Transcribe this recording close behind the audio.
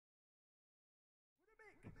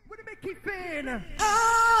Mickey Finn.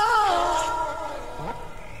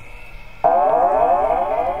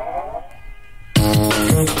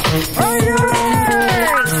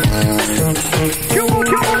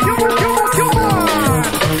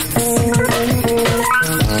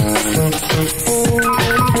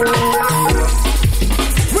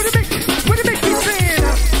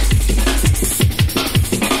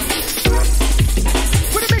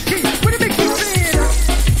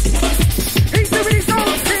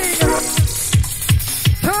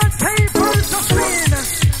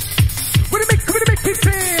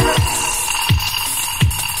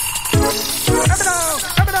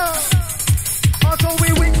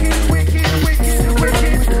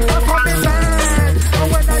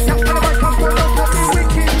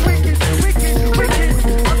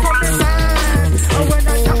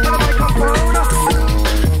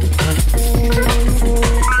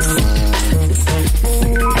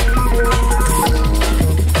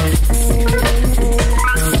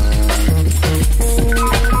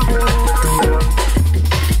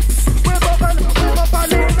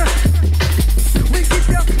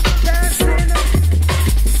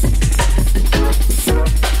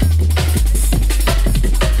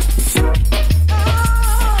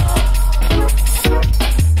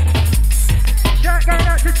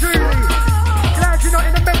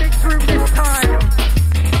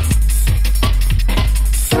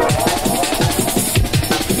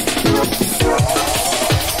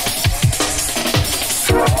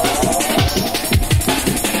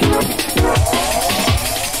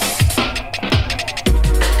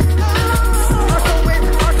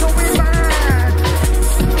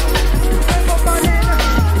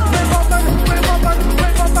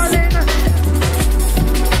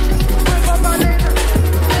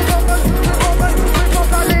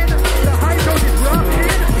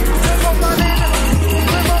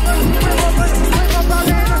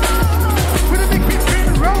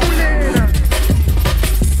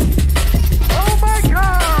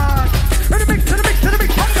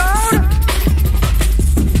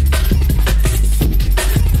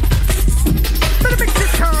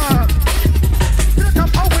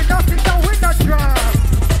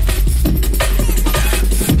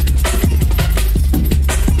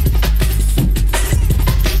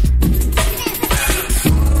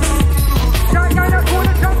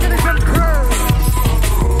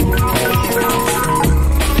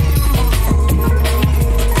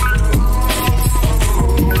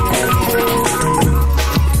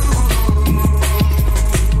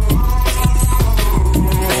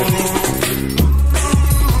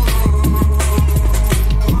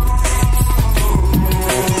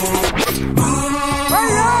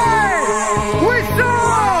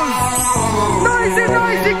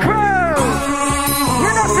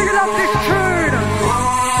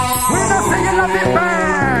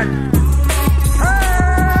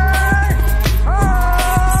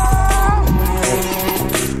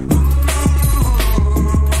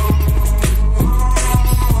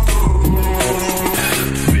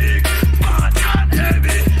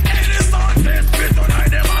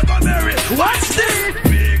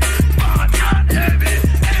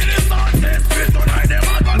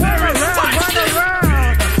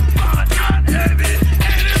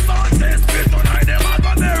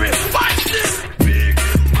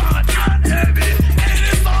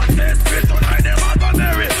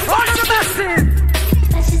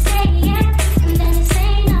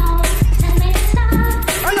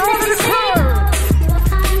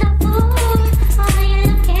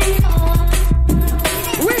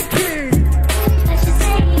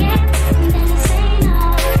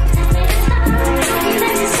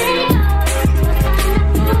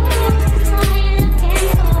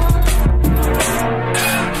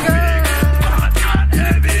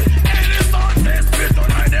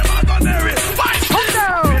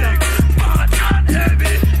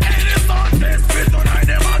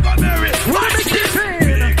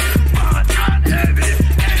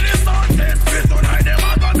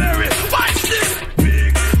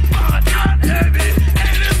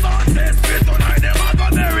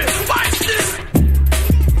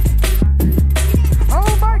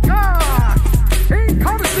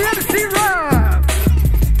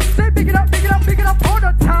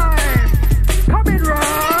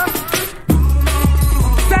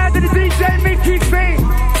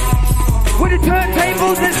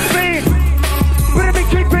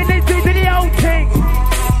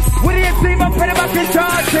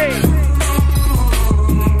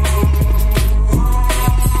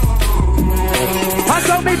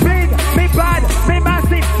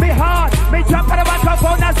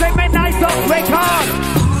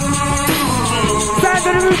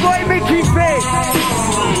 Boy, Mickey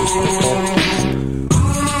Finn.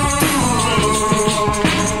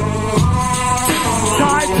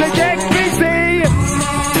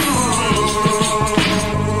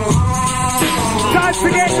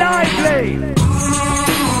 neatly.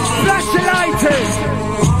 Flash the lighters.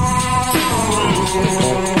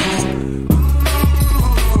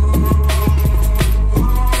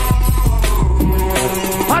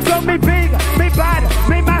 I got me big, me bad,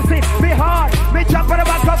 me massive, me hard. Me jump on the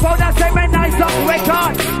microphone and say me nice up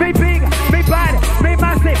record. Me big, me bad, me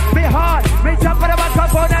massive, me hard. Me jump on the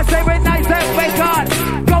microphone and say me nice up record.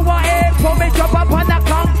 Go ahead, put me jump up on the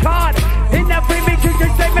Concorde. In every meeting you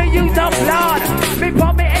say me use the blood. Me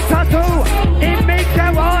put me in tattoo, in me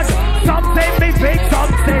garage. Some say me big,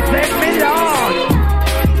 some say me large.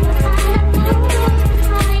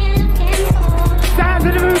 Sounds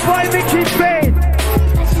of the rude boy, me keep faith.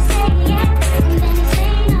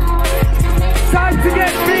 Time to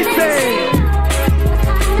get busy.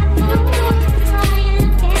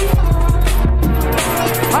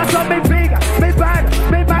 I saw me big, me bad,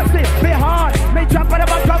 me massive, me hard. Me jump on the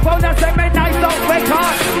microphone and say me nice up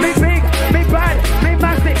record. Me big, me bad, me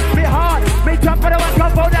massive, me hard. Me jump on the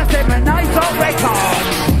microphone and say me nice up record.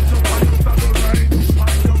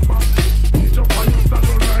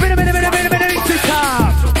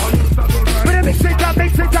 Mix it up,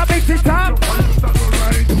 mix it up, mix it up.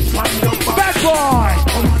 Bad boy.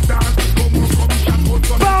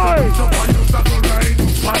 Boy.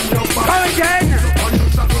 Come again.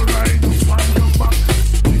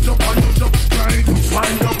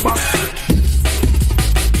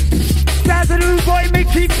 That's the new boy,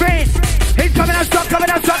 Mickey Finn. He's coming out strong, coming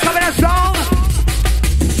out strong, coming out strong.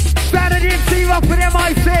 Standard MC rock with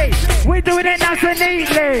MIC. We're doing it nice and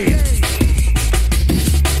neatly.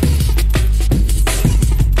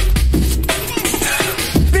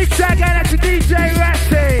 Shout out to DJ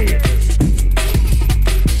Ratty.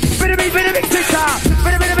 Bit of mix it up.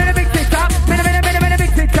 Bit of mix it up. Bit of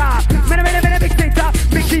mix it up. Bit of mix it up.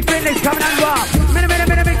 Mickey Fitness coming and rock. Bit of mix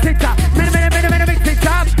it up. Bit of mix it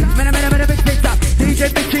up. Bit of mix it up. DJ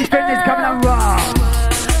Mickey Fitness coming and rock.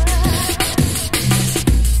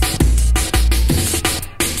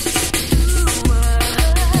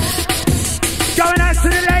 Going out to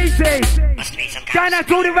the ladies. Going out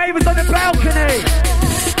to all the ravers on the balcony.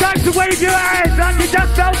 Time to wave your hands like you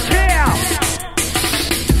just don't care.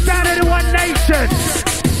 Down to the One Nation.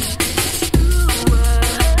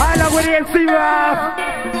 I love when the MC rough.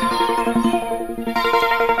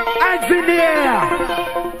 Hands in the air.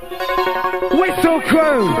 Whistle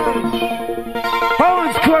crew.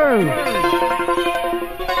 Horns crew.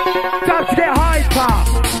 Time to get hyper.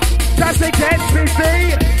 Time to get busy.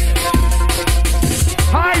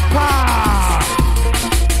 Hyper.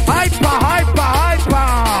 Hyper, hyper,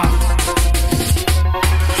 hyper.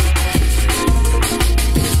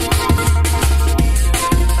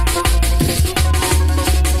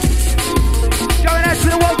 Going out to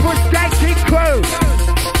the one for Stanky Crew.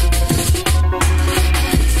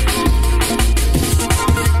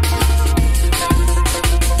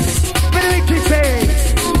 Bit of Mickey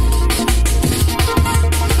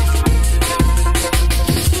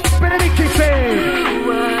Bit of Mickey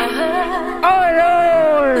Oi,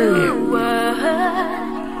 oi.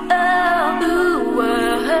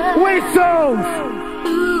 Whistles!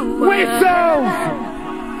 Whistles!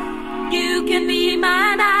 You can be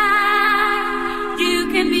mine,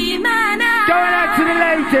 you can be mine. Going out to the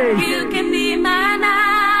ladies. You can be mine.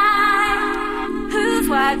 Who's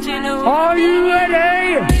watching over? Are you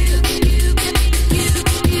ready?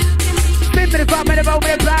 Spin me the front, me the bow, me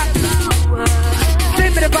the back.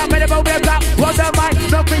 Spin me the front, me the bow, me the back. One the mic,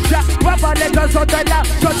 nothing shot. Rubber letters on the lap.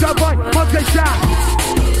 Touch your boy, monkey shot.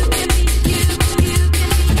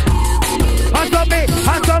 Hands on me,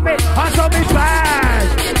 hands on me, hands on me bad.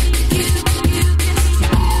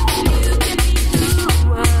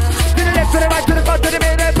 To the left, to the right, to the front, to the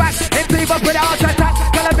middle, to the back. MC up with the arch attack.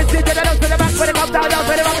 Call up and sit to the left, to the back. When it comes down, down,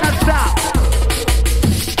 when it comes down, stop.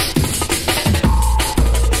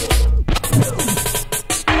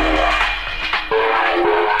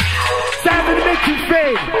 Sound of the Mickey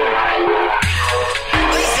Finn.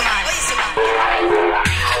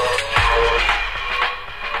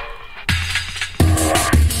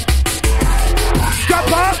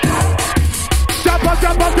 Jump up, jump up,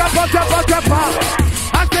 jump up, jump up, jump up, jump up.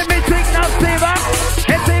 I said me think now, Steve.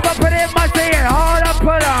 It's even put in my thing, hard up,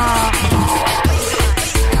 put up.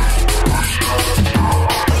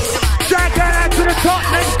 Jack out to the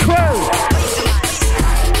Tottenham crew.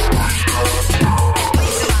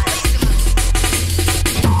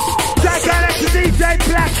 Jack out to DJ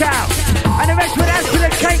Blackout. And the rest of us to the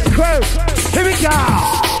Cake crew. Here we go.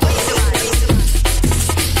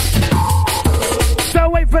 So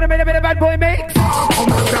wait for a minute, bad boy mix. Going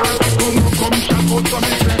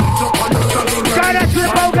out to the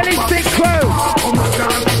Bogalistic crew.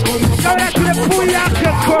 Going out to the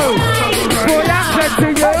Booyaka crew. to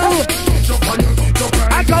you.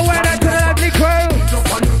 I go in to the lovely crew.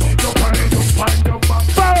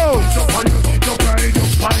 Boom.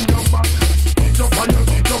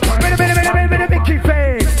 Bit of Mickey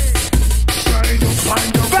face.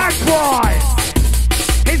 Back boy.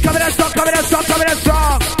 He's coming out strong, coming out strong, coming out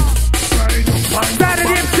strong.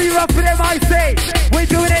 Saturday MC rough with MIC. We're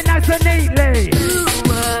doing it nice and neatly.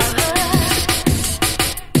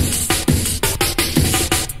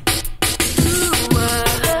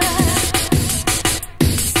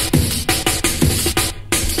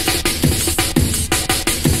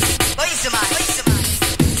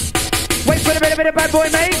 Wait for a bit of bad boy,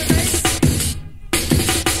 mate.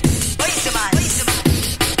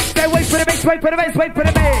 Say wait for the mix, wait for the mix, wait for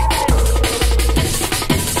the mix.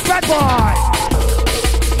 Bad boy.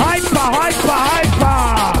 Hyper, hyper, hyper.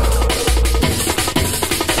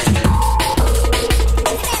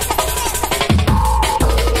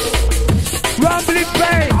 Rumbling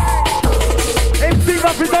bass. MC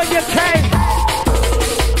Rough is on your case.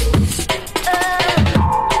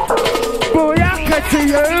 Booyaka to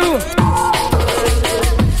you.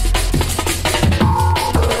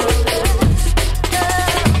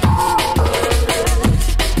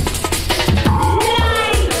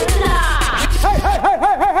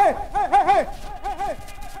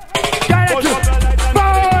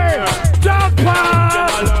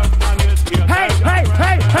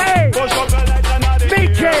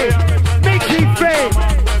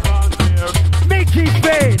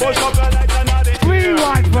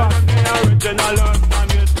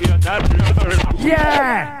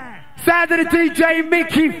 Yeah! Sound of the DJ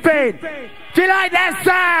Mickey Finn. Do you like that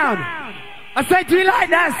sound? I said, do you like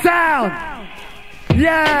that sound?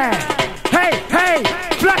 Yeah! Hey, hey!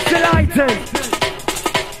 Flash the lighters!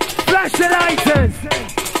 Flash the lighters!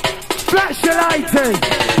 Flash the lighters!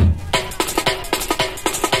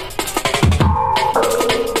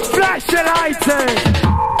 Flash the lighters!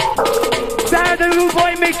 Sound of the little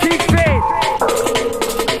boy Mickey Finn.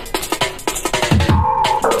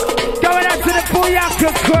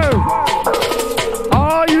 Booyaka crew,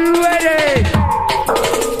 are you ready?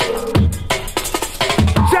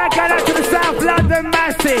 Shout out to the South London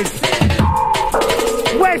masses,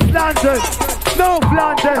 West London, North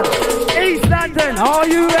London, East London, are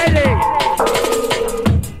you ready?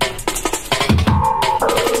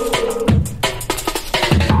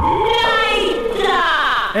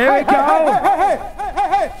 Here we go.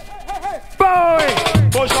 Boy!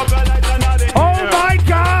 Oh my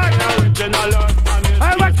God!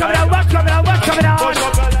 Hey, what's coming on, what's coming on, what's coming on?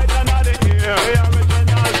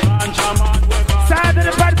 Sound of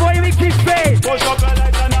the bad boy Mickey Finn.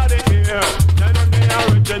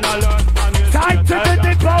 Time to do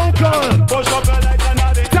the vocal.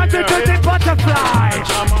 Time to do the butterfly.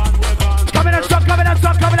 Coming on strong, coming on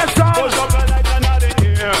strong, coming on strong.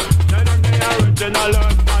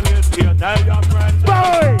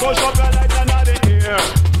 Boy!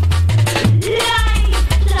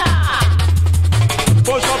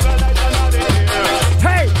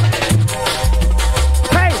 Hey!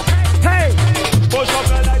 Hey! Hey!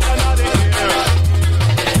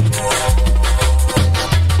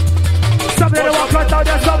 Some little walk on down,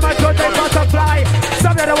 there's so much good they butterfly.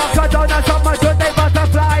 Some little walk on down, there's so much good they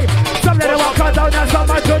butterfly. Some little walk on down, there's so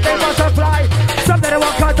much good they butterfly. Some little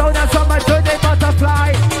walk on down, there's so much good they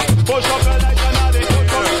butterfly.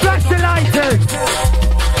 Flash the lighters!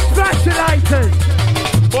 Flash the lighters!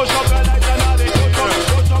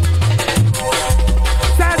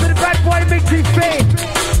 Sound of the bad boy Mickey Finn.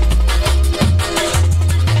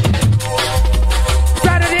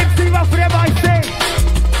 Sound of the MC Rough for MIC.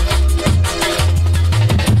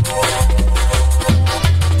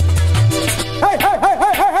 Hey, hey, hey,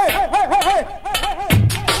 hey, hey, hey, hey, hey, hey.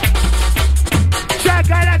 Shout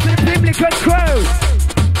out to the Pimlico crew.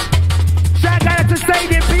 Shout out to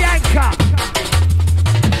Sadie and Bianca.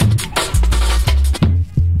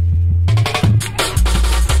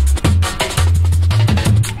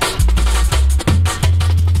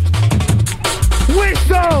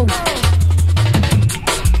 Whistle!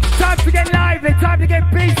 Time to get lively, time to get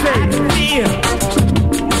busy. I can feel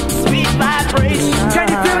sweet vibration. Can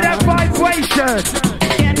you feel that vibration?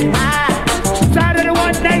 Get high. Sound of the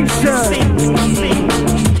One Nation.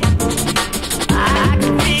 I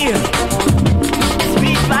can feel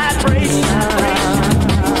sweet vibration.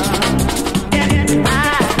 Get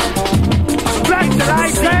high. Flash the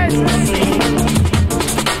lighters.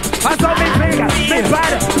 I saw me bigger, me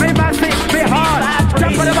better, me massive, me hard.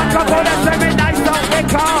 Jump on the back up on that same nice on me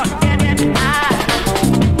card. Get high.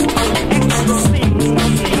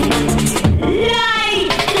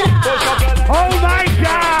 Oh my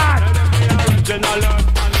God!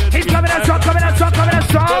 He's coming out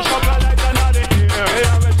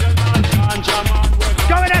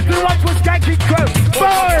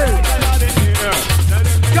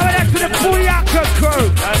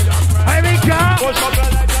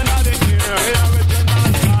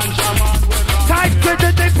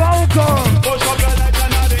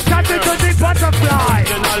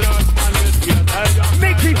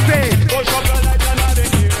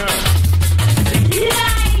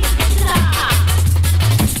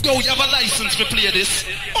license to play this.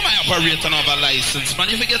 Oh, my operator don't have a license, man.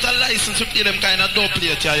 If you get a license to play them kind of dope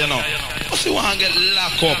plate here, you know. But you want to get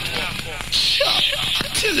locked up. Sure. I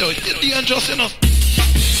tell you, you're dangerous, you know.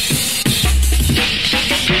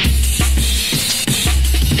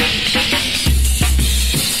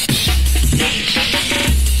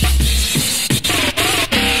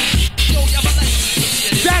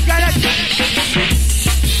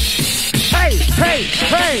 Hey, hey,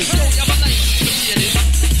 hey.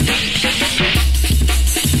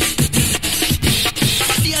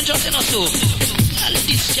 Dangerous enough too. I'll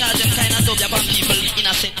discharge and kind of dub upon people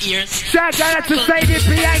innocent ears. Shout out to Sadie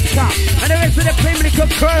Bianca and the rest of the Pimlico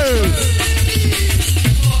crew.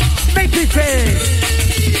 Mickey Finn.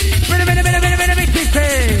 Mickey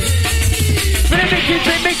Finn.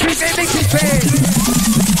 Mickey Finn.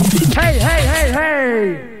 Hey, hey, hey,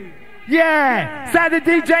 hey. Yeah, shout out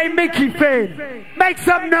to DJ Mickey Finn. Make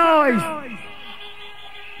some noise.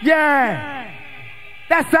 Yeah,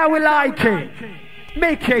 that's how we like it.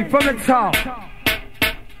 Mickey from the top.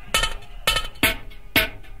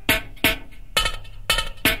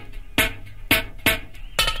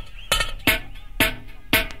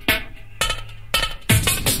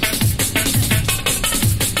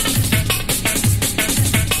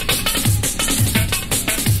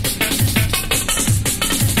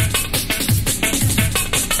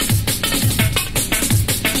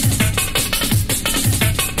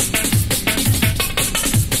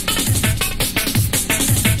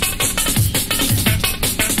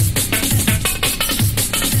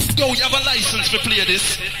 To play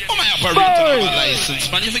this. Oh, my operator don't have a license,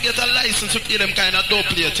 man. If you get a license to play them kind of dope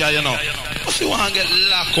plate here, you know. But you want to get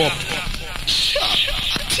locked up. Sure. I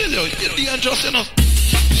tell you, you're dangerous, you know.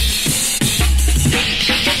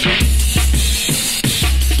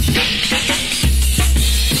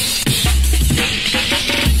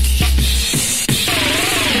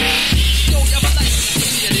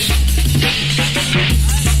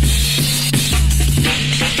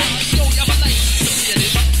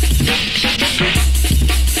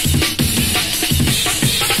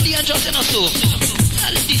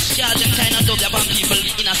 I'll discharge and kind of dub upon people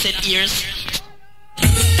innocent ears.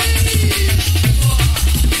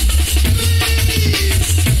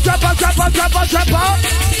 Drop up.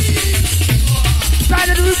 Side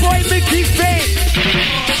of the boy Mickey Finn.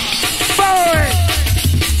 Forward.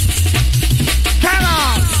 Come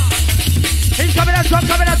on. He's coming up strong.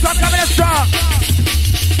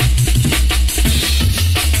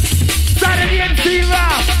 Side of the MC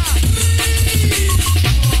Rock.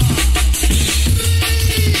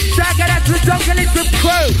 Shout out to the Jungle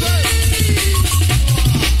crew.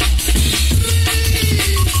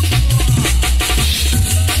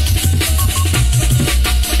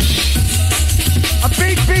 A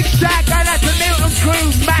big shout out to Milton crew,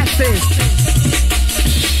 massive.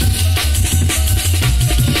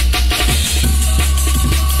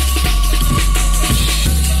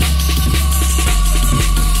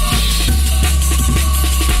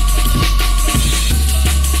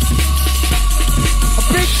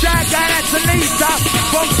 Shout out to Lisa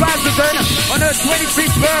from Basildon on her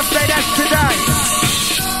 25th birthday, that's today.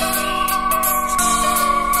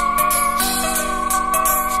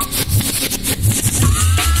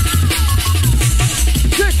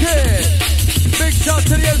 Chicken! Big shout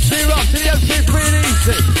to the MC Rock, to the MC Free and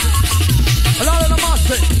Easy. A lot of the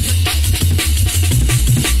Martin.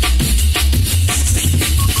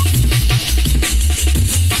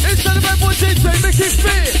 It's the bad boy DJ Mickey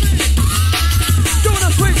Finn. Doing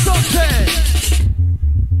a sweet something.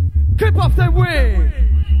 Keep off them wings.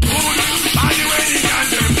 All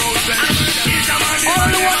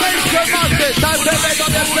the one nation masses. Time to make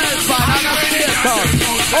up your sense, man. And a theater.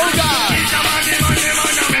 Oh God.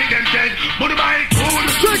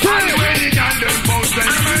 Chicken.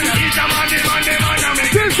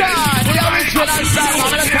 Tuesday. The original style. I'm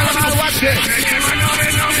gonna tell them how to watch it.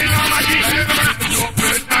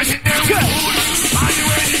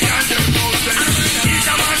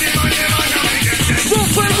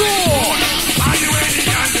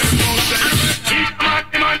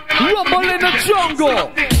 Rumble in the jungle.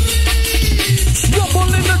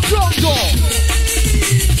 Rumble in the jungle.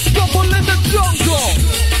 Rumble in the jungle.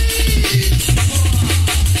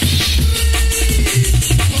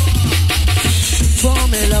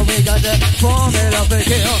 Formula, we got the formula for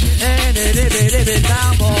kill. And it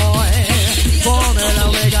down, boy. Formula,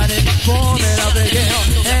 we got it. Formula for kill.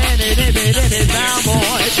 And it down,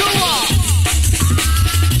 boy. Go on.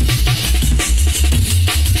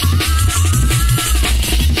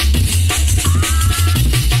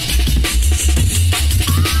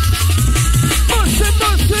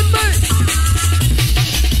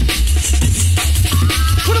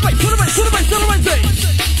 Put it back.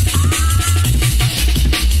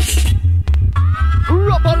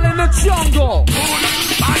 Rubble in the jungle.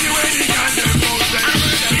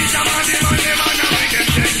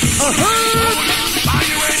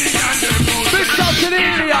 Big shout to the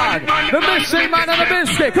Iliad, the missing man and the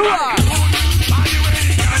biscuit. Come on.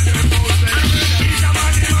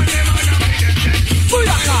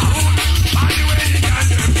 Booyaka.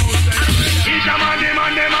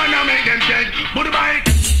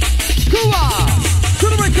 Come on. To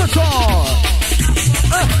the record on.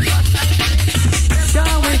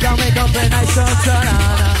 Can we go make up a nice sunshine?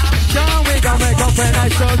 Can we go make up a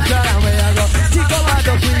nice sunshine? We are go Chico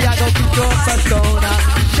Vado, Chico Chico Persona.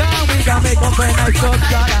 Can we go make up a nice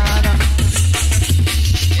sunshine?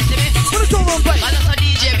 What is over back?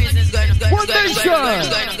 One nation.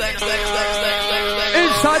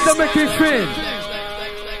 Inside the Mickey Finn,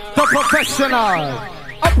 the professional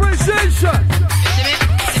appreciation.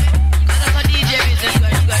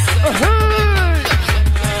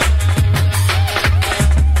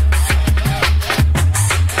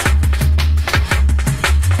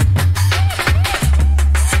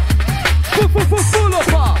 Full of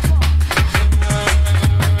pop.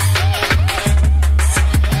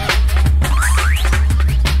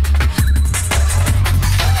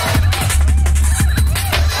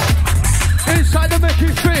 Inside the Mickey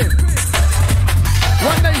Finn,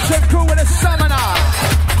 One Nation crew with a seminar.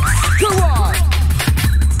 Go on.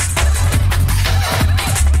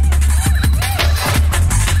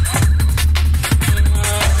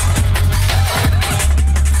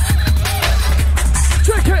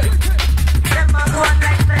 Check it.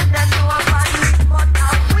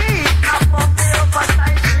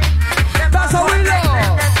 That's how we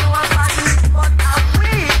love.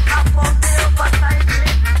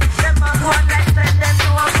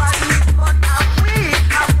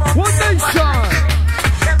 One nation.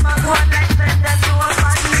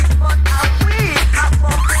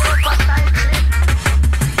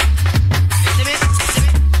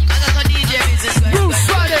 Bruce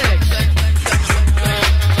Friday.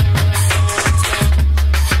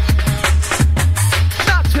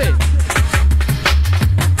 That's it.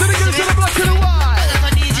 To the girls in the black and the white.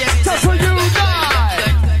 That's what you die.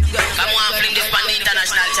 Come on, bring this pan the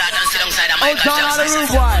international chart and sit alongside Oh, John out of the room,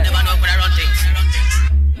 white.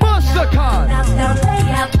 Mastercard.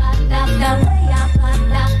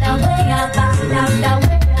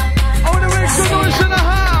 I want to make some noise in the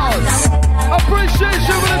house.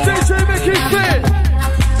 Appreciation for the DJ Mickey Finn.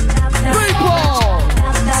 People.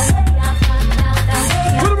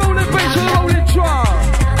 For the rolling bass and the rolling drum.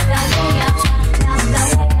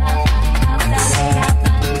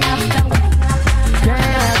 Can't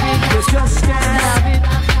have it, you just can't have it.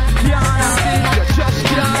 Can't have it, you just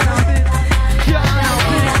can't have it. Can't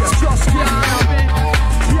have it, you just can't have it.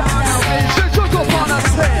 Can't have it, she took up on her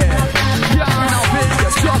head. Can't have it, you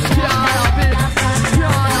just can't have it.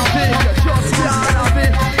 Can't have it, you just can't have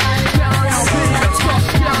it. Can't have it, you just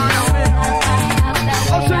can't have it.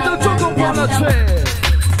 I say the took up on her head.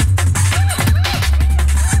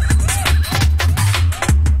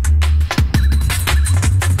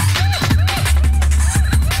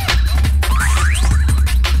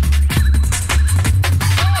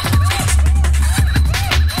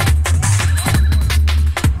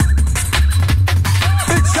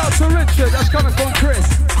 Big shout to Richard, that's coming from Chris.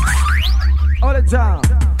 Hold it down.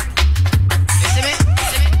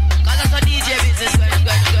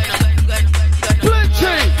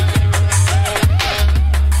 Plenty.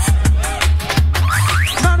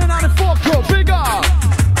 994 crew, big up.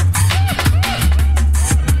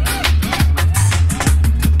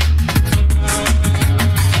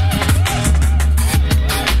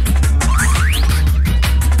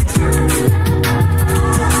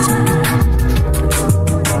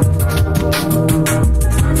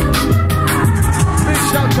 Big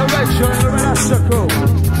shout to Rachel and the Rasta crew.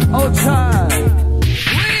 Old time.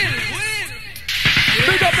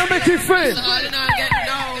 Big up the Mickey Finn.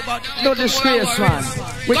 No disgrace, man.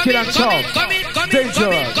 Wicked and tough.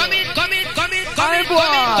 Dangerous. Aye,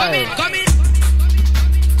 boy.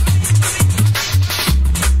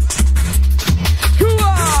 Come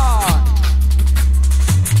on.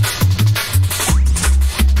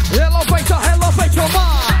 Elevate your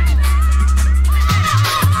mind.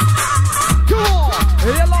 Come on.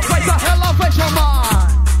 Elevate your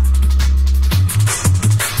mind.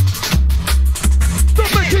 The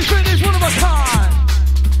Mickey Finn is one of a kind.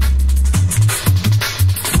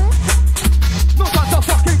 No time to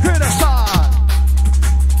fucking criticize.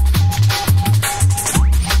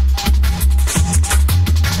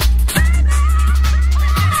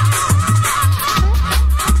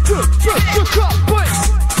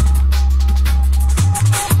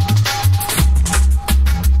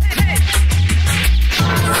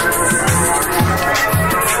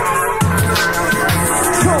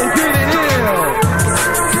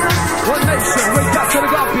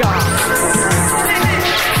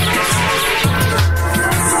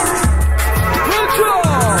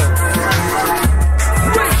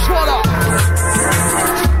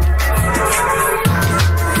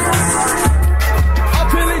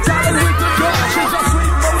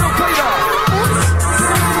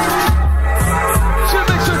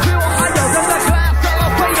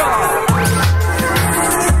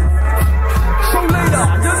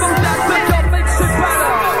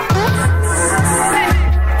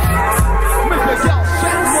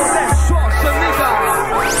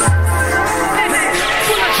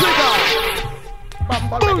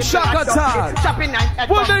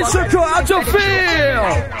 What makes you go? How you feel?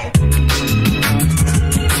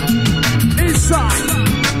 Inside.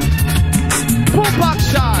 Pump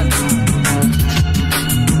action.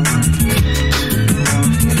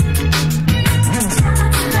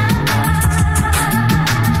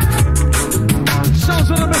 Sounds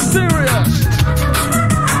of the mysterious.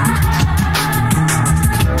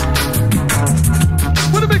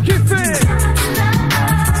 What a big kid thing.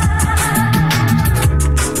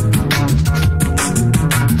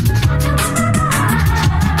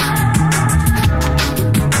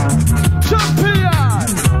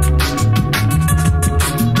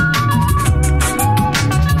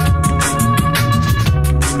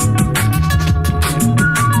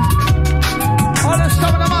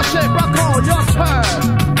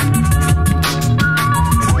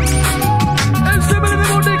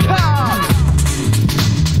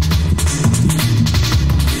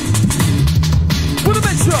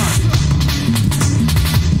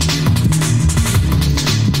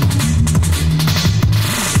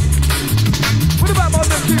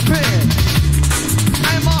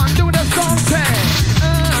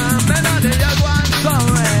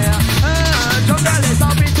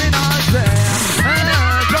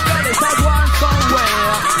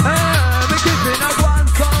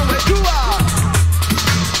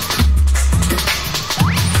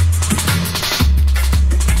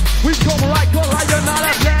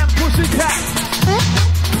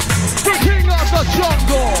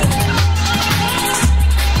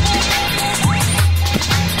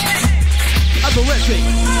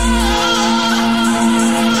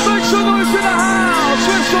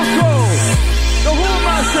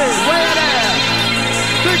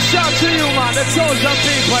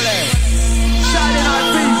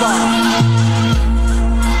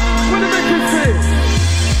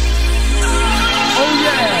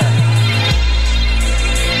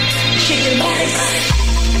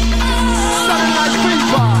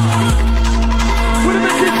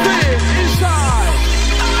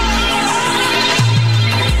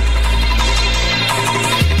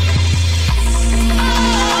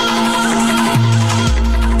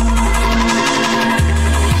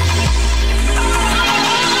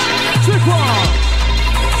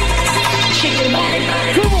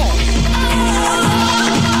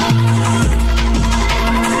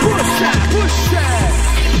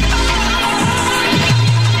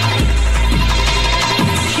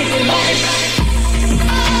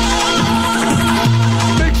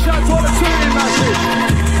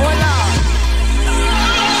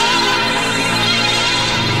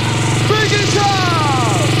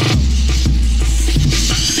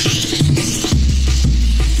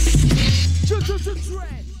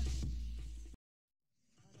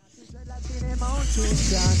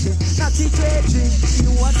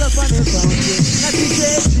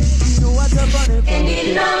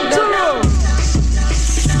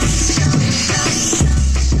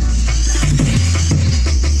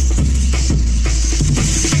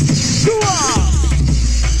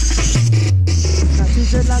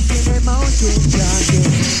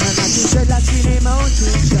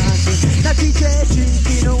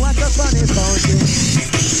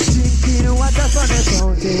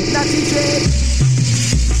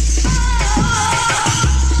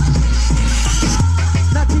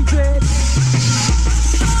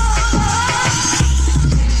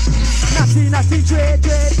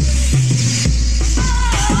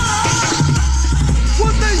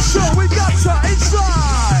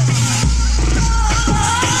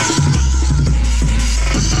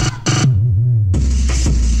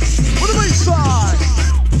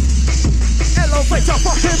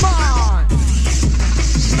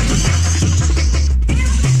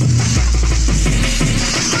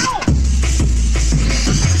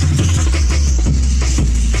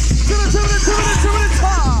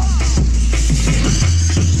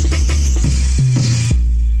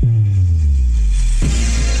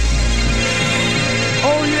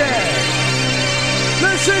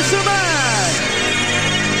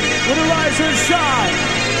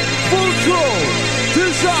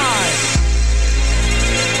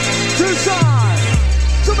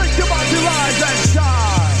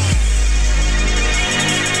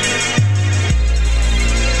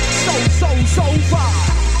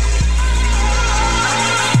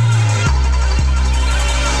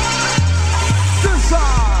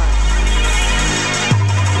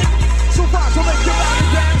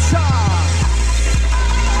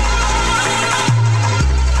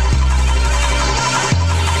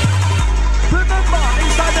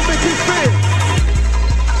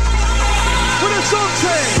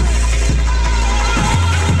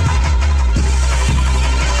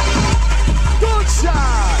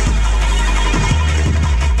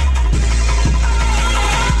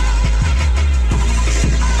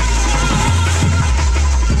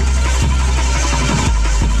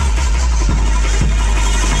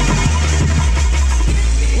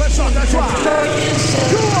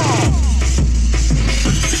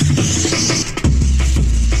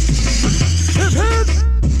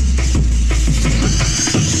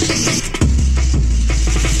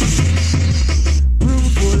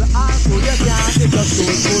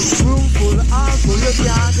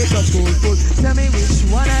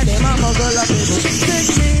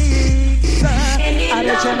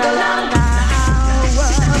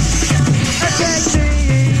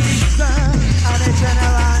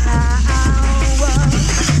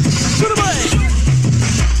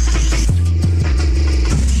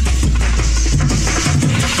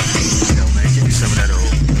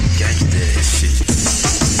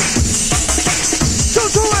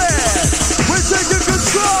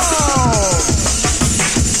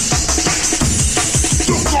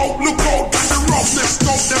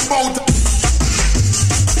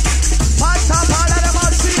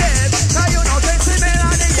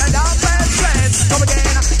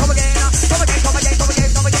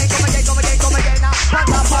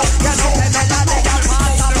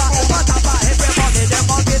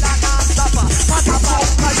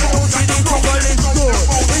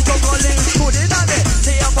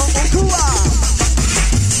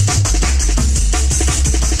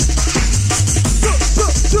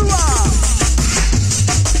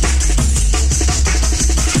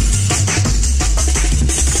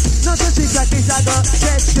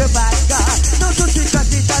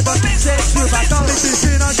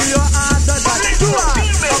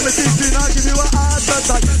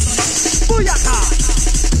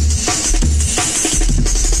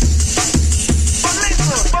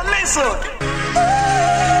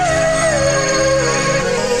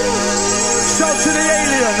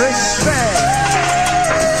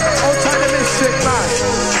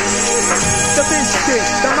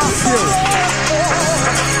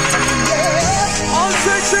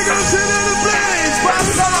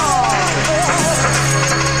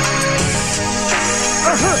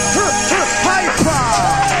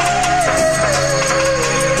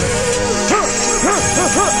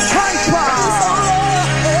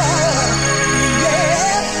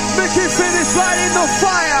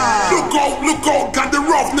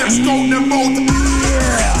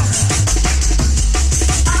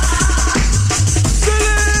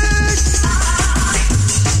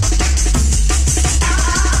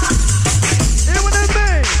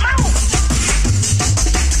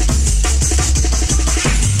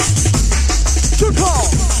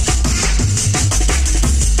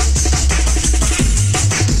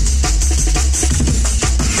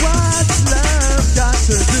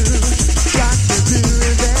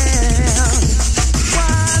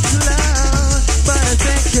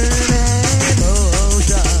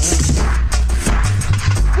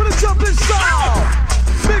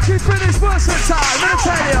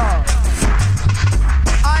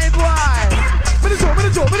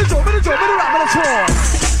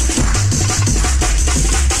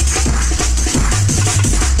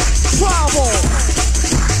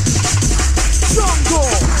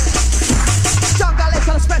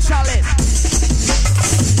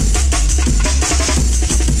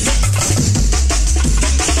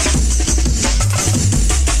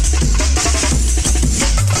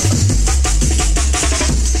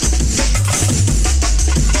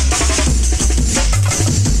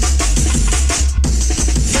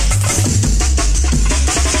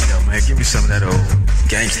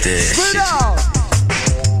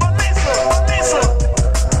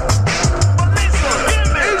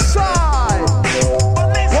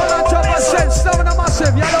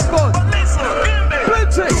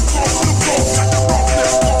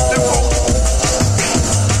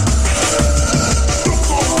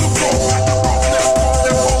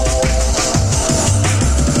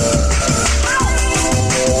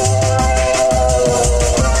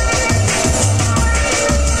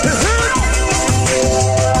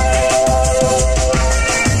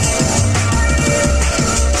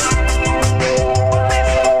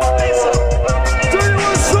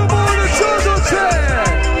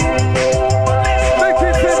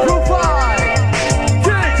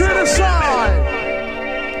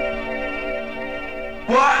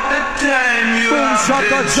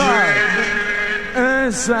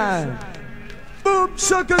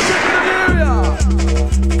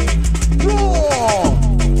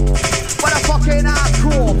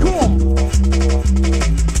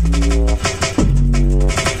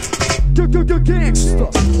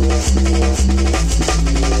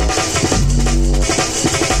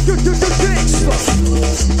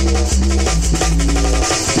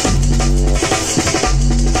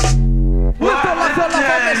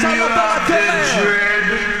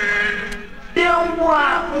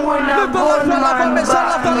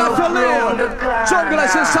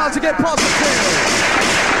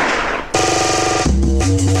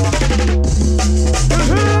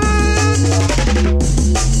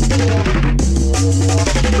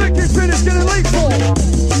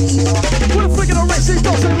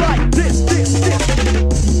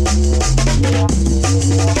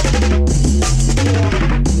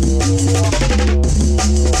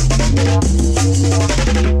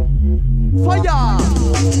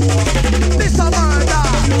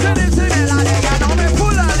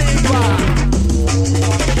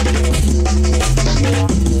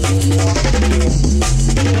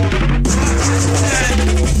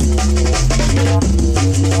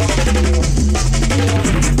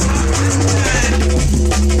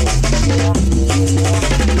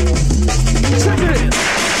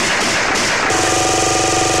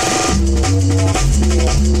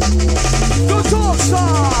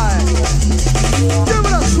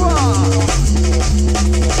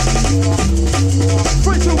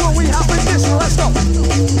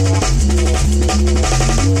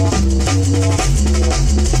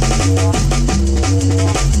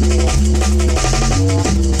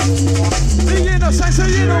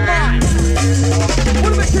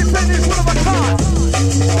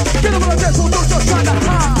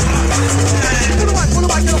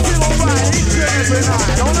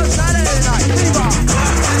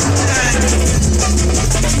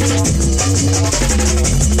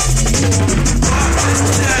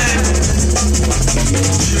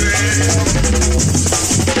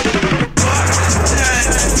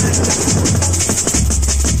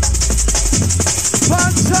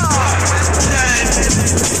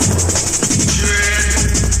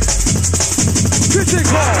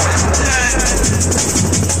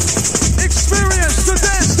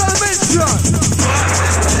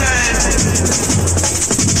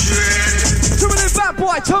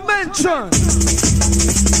 Attention!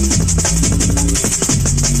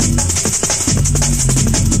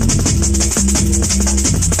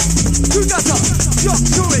 You gotta jump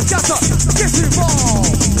to it, gotta get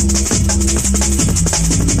involved.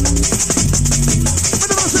 With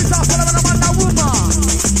the music off, whatever the man, the woman.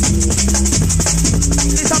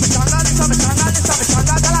 Lisa Michanga,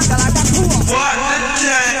 gala, cool. What the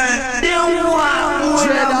jet?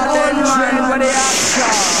 Dread with the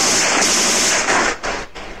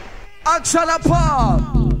action apart.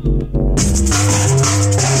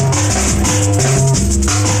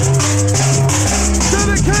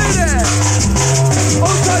 Dedicated.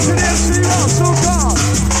 All time to the MC Rock, so gone.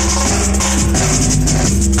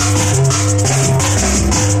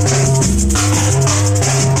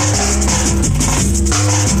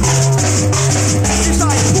 It's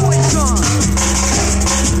like poison.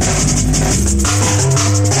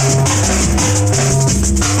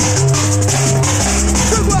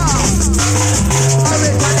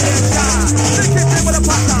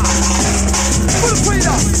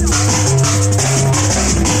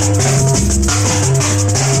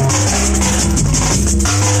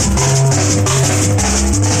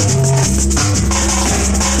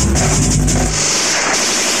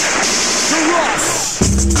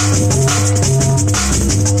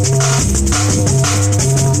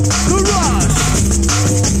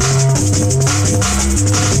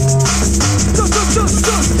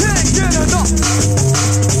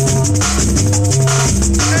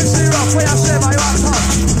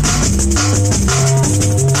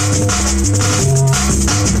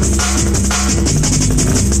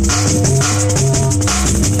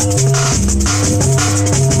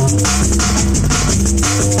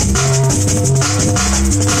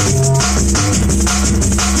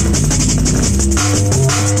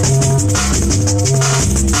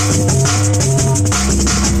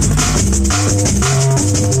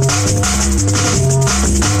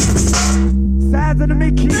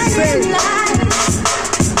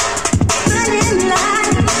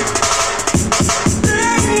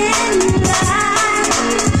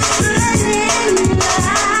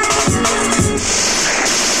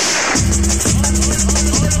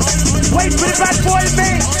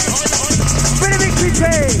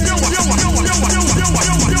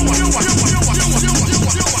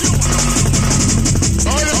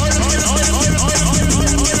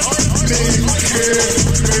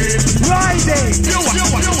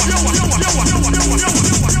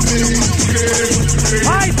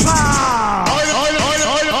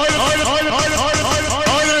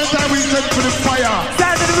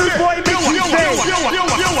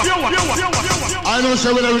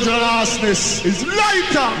 It's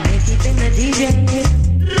lighter. Keeping the DJ.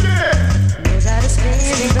 Yeah. Knows how to spin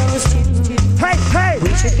in those tunes. Hey, hey. We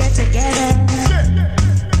should get together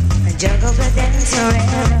and juggle the dance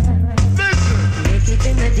forever. Listen. We're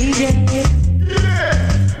keeping the DJ. Yeah.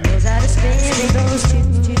 Knows how to spin in those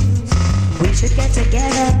tunes. We should get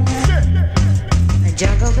together and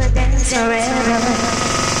juggle the dance forever.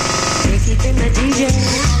 We're keeping the DJ.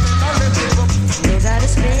 Knows how to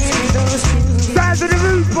spin in those tunes. Rise of the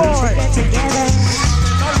Rude Boy. Get together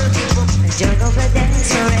and juggle the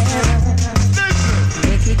dance forever.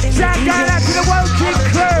 We're keeping the Shout DJ. out to the Woking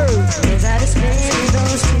crew. Knows how to spin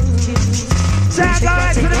those tunes. Shout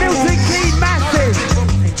out to the Milton Key Massive.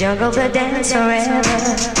 And juggle the dance forever.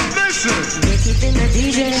 Listen. We're keeping the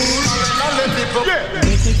DJ. We're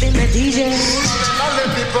keeping the DJ.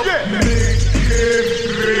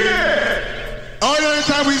 Yeah. All the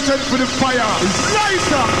time we send for the fire. It's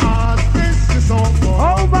lighter.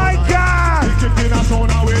 Oh my God!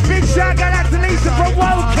 Big shout out to Lisa from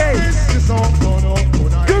Woking.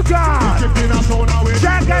 Good God!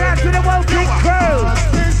 Shout out to the Woking crew.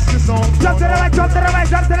 Jump to the right, jump to the right,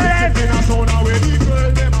 jump to the left.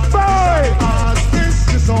 Boy!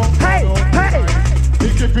 Hey, hey! He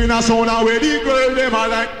keeping us on our way. The girl them are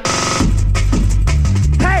like.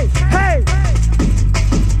 Hey, hey!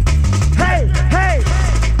 Hey, hey!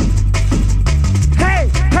 Hey,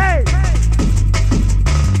 hey!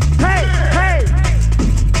 Hey, hey!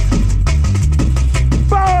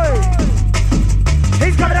 Boy!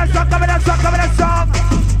 He's coming up strong, coming up strong, coming up strong!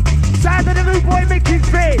 Sound of the Rude Boy making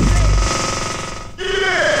face!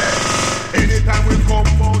 Yeah! Anytime we come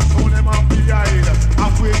out, so them are behind.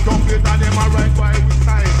 If we don't get on them, are right by we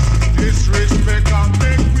side. Disrespect and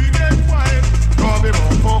make we get wild. Rub him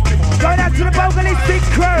up, fuck him up. Going out to the vocalistic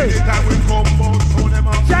crew! Anytime we come out, so them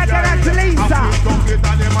are Shout out to Lisa! If we don't get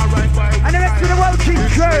on them, are right by we side. And the rest of the Woking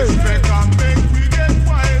crew! Disrespect and make we get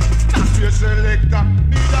wild. That's your selector.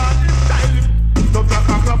 Need all this style. Don't talk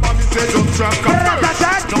and grab on me, say don't talk and grab.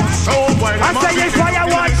 Don't show why I say you fire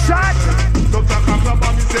one shot! Don't talk and grab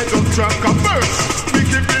on me, say don't talk track of first. Me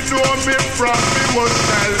keep me know me from me was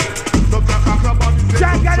tell.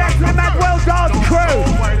 Jack and that's the Mad Well Dance crew.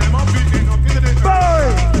 Boy!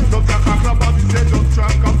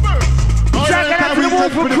 Jack and that's the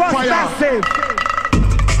Wolf Across Massive.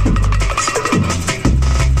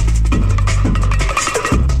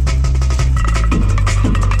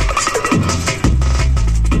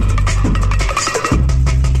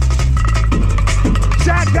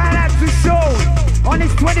 Jack and that's the show on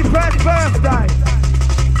his 21st birthday.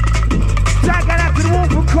 Jack and that's the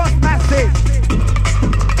Wolf Across Massive.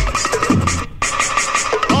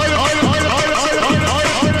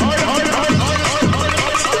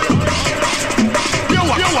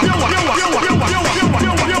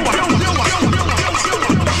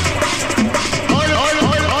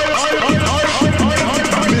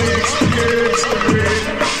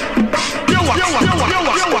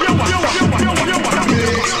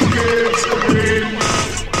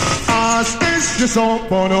 This song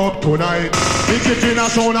burn up tonight. Make it in a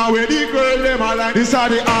sound where the girl them a like. This are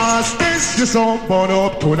the ass this song burn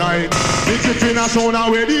up tonight. Make it in a sound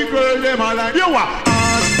where the girl them a like. You what?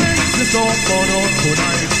 Ass this song burn up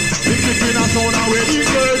tonight. Make it in a sound where the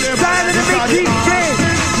girl them a like. This are the ass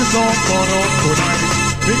this song burn up tonight.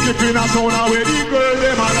 Make it in a sound where the girl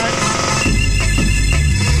them a like.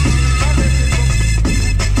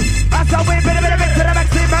 That's how we better to the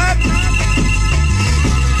maximum.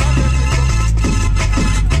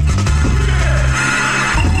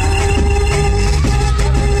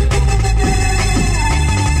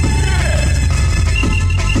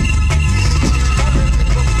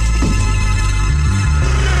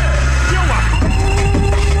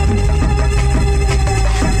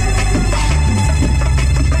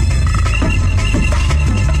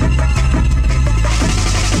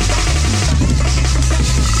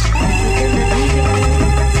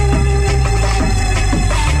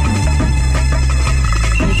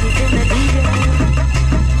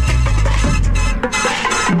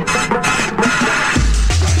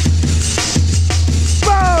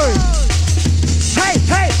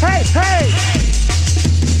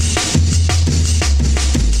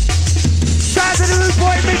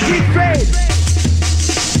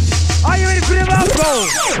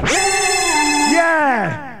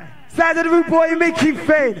 Sound of the Rude Boy Mickey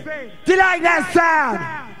Finn. Do you like that sound?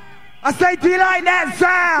 I say, do you like that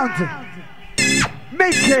sound?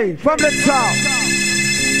 Mickey from the top.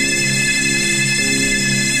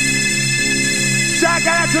 Shout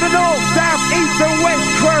out to the north, south, east and west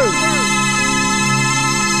crew.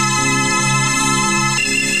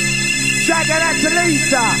 Shout out to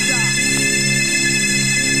Lisa.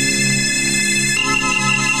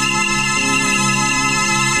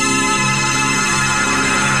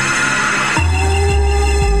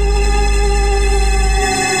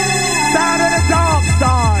 Sound of the dark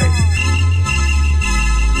side.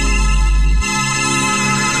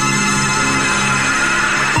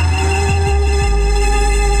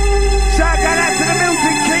 Shout out to the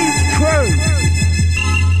Milton Keynes crew.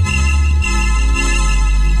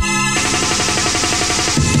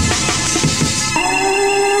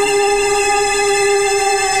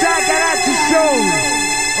 Shout out to Sean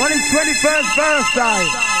on his 21st birthday.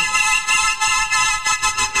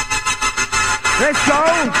 Let's go.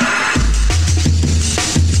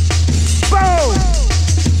 Boom!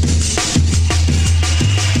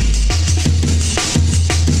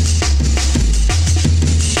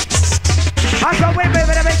 I go with me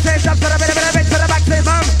with a big change up to the bit to the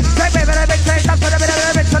maximum. Take me with a big change up to the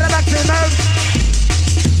bit to the maximum.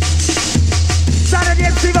 Saturday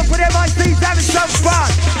MC up with MICs having some fun.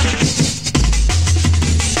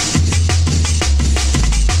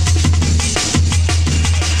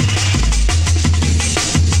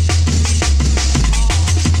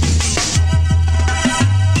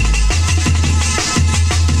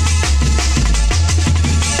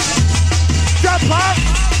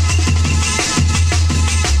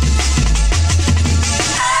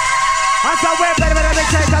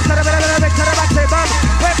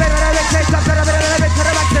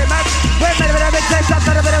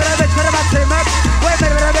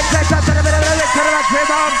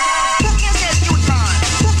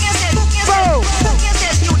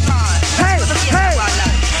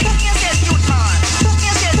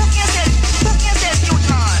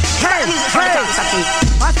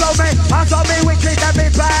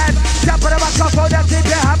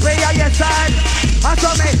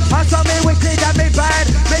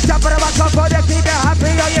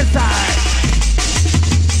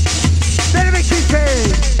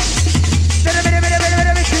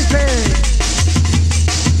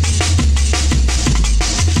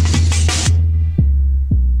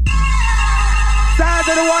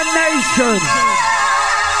 of the One Nation.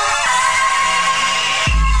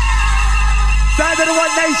 Sound of the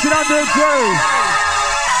One Nation under the groove.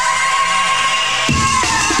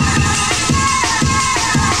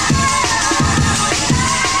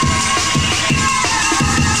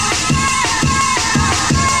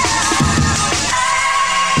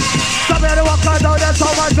 Some of the walk on down there,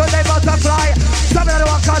 so much when they butterfly. Some of the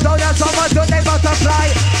walk on down there, so much when they butterfly.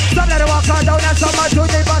 Some of the walk on down there, so much when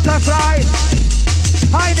they butterfly.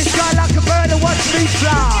 High in the sky like a bird and watch me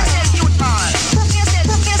fly.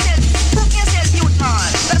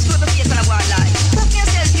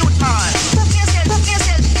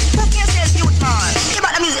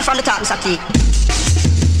 From the top, Saki.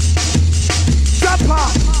 Jump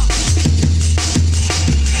up.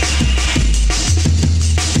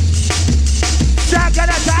 Jack and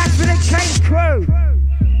that's Accident King crew.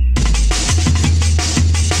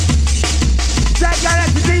 Jack and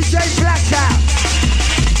that's the DJ Blackout.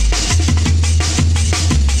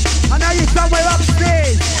 I know you're somewhere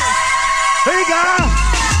upstairs. Here you go.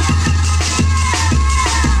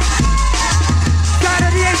 Down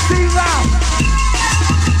at the MC round.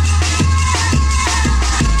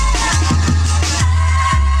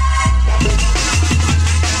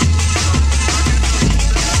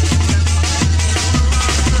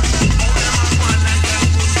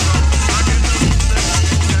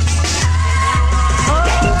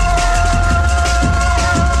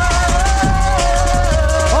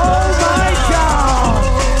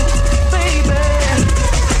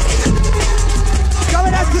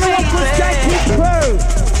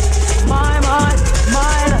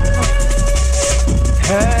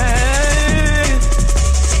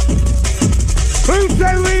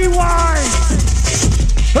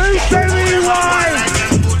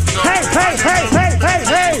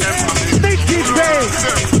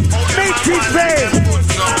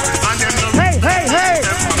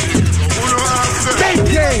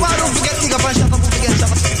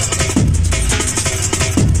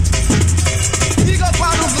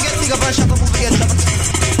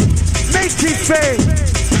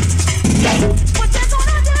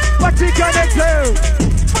 What you gonna do?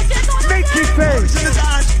 Make it face.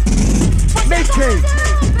 Make it.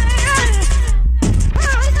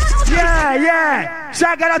 Yeah.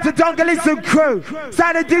 Shout out to Dongalism crew.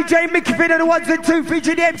 Sound of DJ Mickey Finn and the ones and two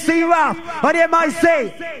featuring the MC Ruff on the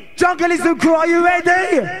MIC. Dongalism crew, are you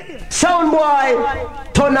ready? Sound boy,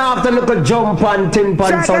 turn off the little jump and tin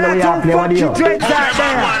pan sound that we are playing. What do you? Like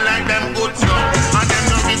them good stuff, and them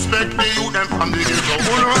no respect the youth them from the ghetto.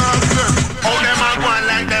 How them a go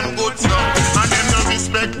like them good stuff, and them no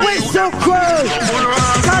respect the youth them from the ghetto.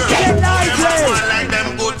 Come get lively. Like them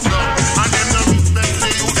good stuff, and them no respect the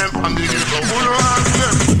youth them from the ghetto.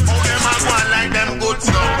 How them a go like them good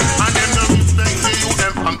stuff, and them no respect the youth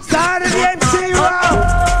them from the ghetto. Sound of the MC Ruff.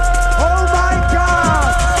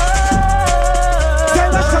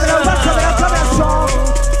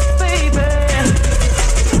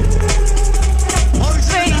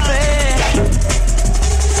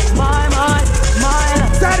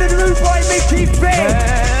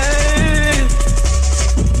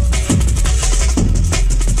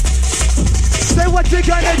 Say what you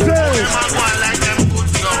gonna do?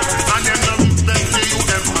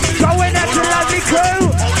 Go in at the lovely crew.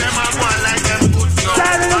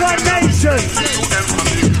 Sound of the One Nation.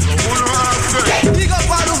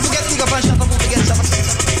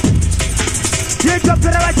 You jump to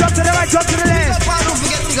the right, jump to the right, jump to the left.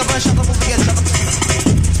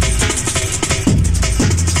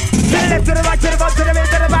 Left to the right, to the front, to the middle,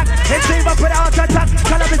 to the back. Let's see what put it out on top.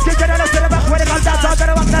 Cannabis kick it up to the back. When it comes down, to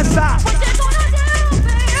the walk, that's stop.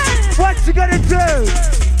 What you gonna do?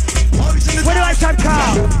 When do I time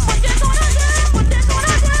come?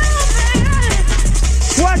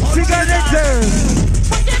 What you gonna do?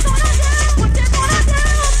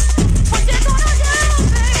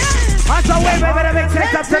 I saw way better make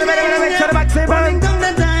it up to the middle, to the back, to the back.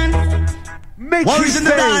 Make it in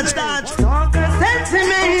the dance.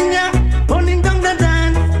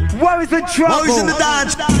 What is the trouble? What is in the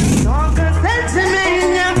dance?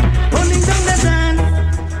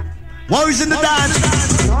 What is in the dance?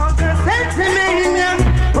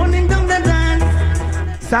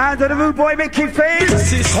 Sound of the rude boy Mickey Finn.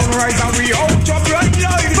 This is Sunrise and we out of right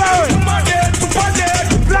line.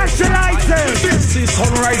 Flash the lighters. This is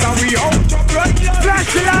Sunrise and we out of right line. Flash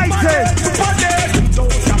the lighters.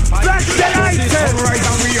 Flash the lighters. Sunrise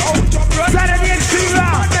and we out of right line. Sound of the MC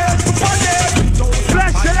Ruff.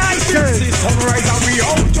 Flash the lighters. This is Sunrise and we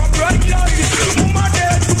out of right line.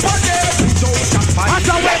 I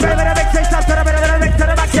saw way better make it up to the middle, to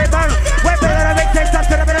the back, to the back. Way better make it up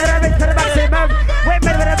to the middle, to the back, to the back. Way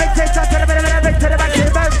better make it up to the middle, to the back, to the back.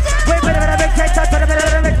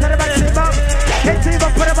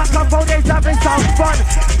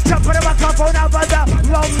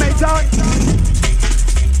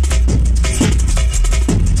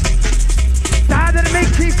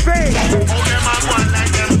 Finn.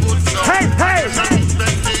 Hey, hey.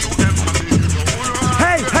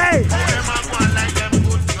 Hey, hey.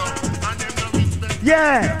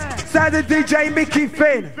 Yeah, standard DJ Mickey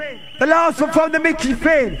Finn. The last one from the Mickey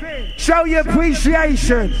Finn. Show your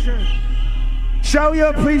appreciation. Show your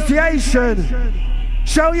appreciation.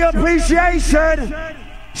 Show your appreciation.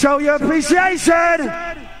 Show your appreciation.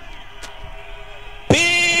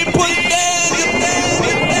 People dead.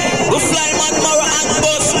 We fly man Mara and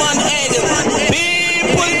bust man head.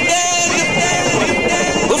 People dead.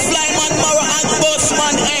 We fly man Mara and bust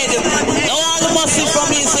man head. Now all the muscle from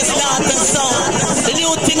me is start and sound. The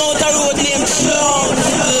new thing out the road named Strong.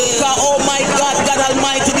 Oh my God, God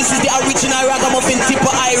Almighty, this is the original ragamuffin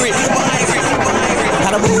Tipper Irie.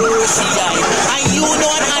 And you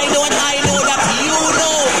know and I know and I know that you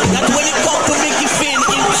know that when it comes to Mickey Finn,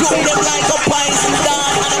 he'll choke them like a pies and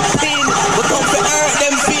down and a pin. We come to hurt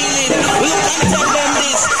them feeling. We look and tell them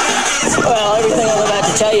this. Well, everything I'm about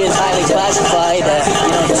to tell you is highly classified.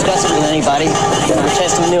 You don't discuss it with anybody. We're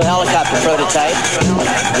testing a new helicopter prototype.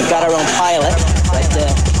 We've got our own pilot, but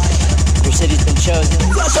your city's been chosen.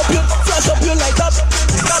 Flash up you like that.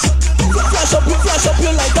 Flash up you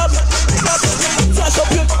like that. Flash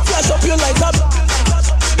up you like that. Flash up you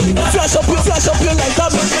like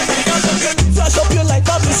that. Flash up you like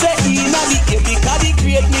that. We say inna the air because the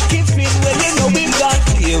great Mickey Finn when you know we got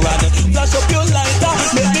clear and flash up you like that.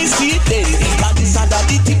 Let me see it then. And this and that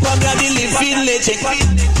the tip of me and the living legend.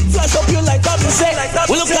 Flash up you like that. We say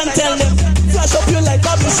we look and tell them. Flash up you like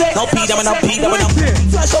that. We say no P them and no P them and no.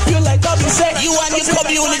 Flash up you like that. We say you and your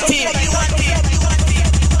community.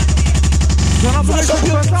 Flash up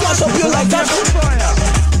you like that. Flash up you like that.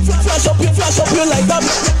 Flash up you like that.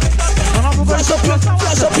 Flash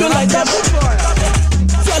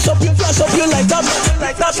up you like that.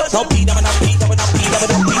 No P them and no P them and no P them and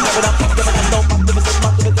no P them and no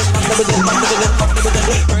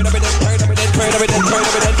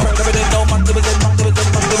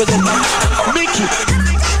Mickey.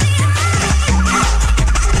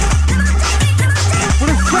 For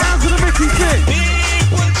the sounds of the Mickey Finn.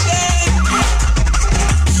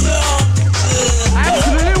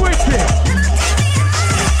 Absolutely wicked.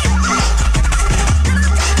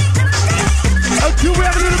 Okay, we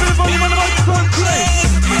have a little bit of volume on the microphone,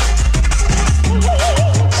 please.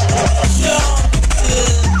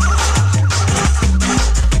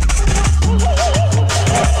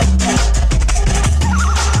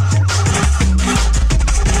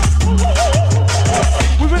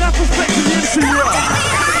 We've been out respecting the MCR.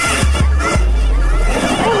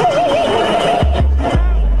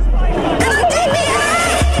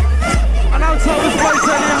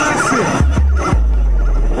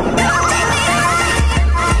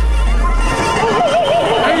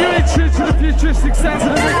 Futuristic sounds of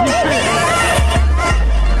the Mickey Finn.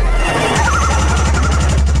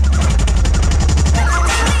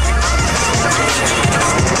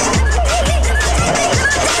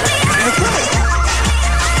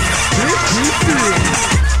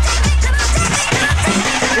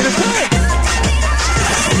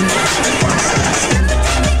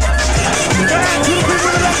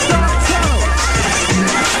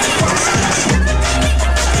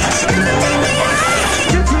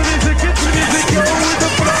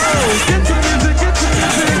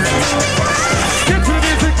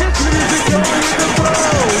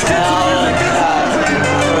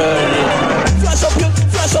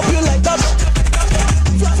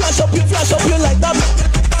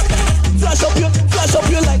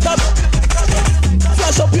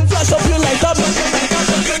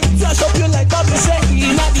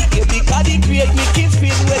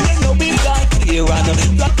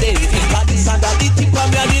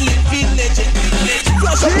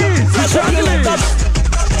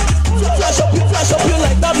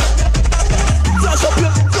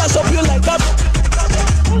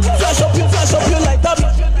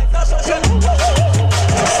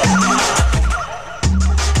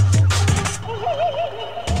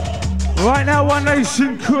 Right now, One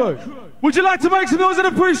Nation Crew. Would you like to make some noise and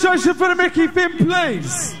appreciation for the Mickey Finn,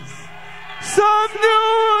 please? Some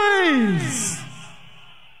noise!